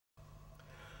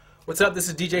What's up? This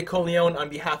is DJ Coleone on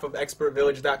behalf of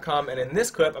ExpertVillage.com, and in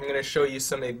this clip I'm going to show you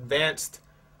some advanced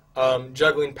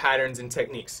juggling patterns and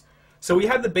techniques. So we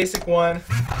have the basic one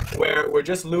where we're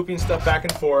just looping stuff back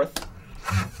and forth.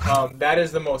 That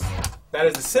is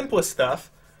the simplest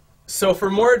stuff. So for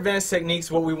more advanced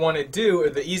techniques, what we want to do, or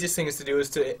the easiest thing is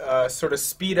to sort of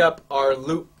speed up our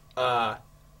loop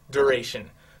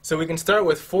duration. So we can start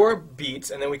with 4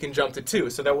 beats and then we can jump to 2.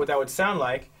 So that what that would sound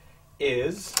like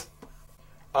is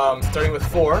starting with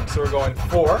 4. So we're going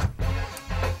 4,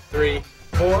 3,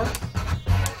 4,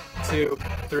 2,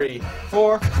 3,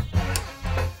 4,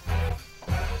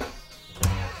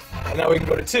 and now we can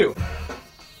go to 2.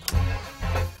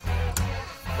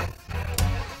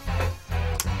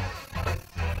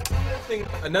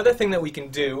 Another thing that we can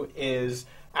do is,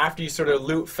 after you sort of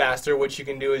loop faster, what you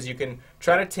can do is you can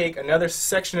try to take another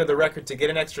section of the record to get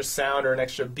an extra sound or an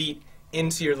extra beat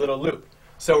into your little loop.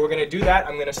 So we're going to do that.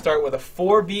 I'm going to start with a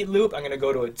 4-beat loop. I'm going to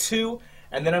go to a 2,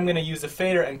 and then I'm going to use a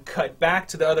fader and cut back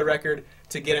to the other record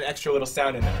to get an extra little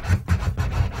sound in there.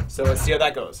 So let's see how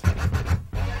that goes.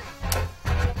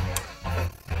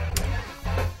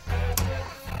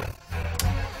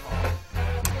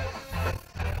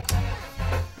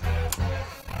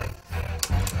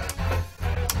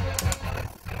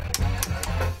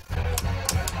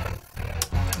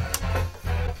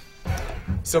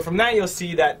 So from that you'll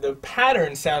see that the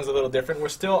pattern sounds a little different. We're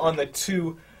still on the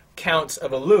 2 counts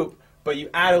of a loop, but you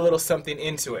add a little something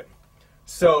into it.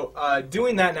 So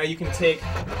doing that, now you can take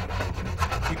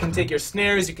your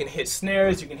snares, you can hit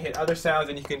snares, you can hit other sounds,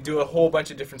 and you can do a whole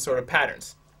bunch of different sort of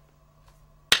patterns.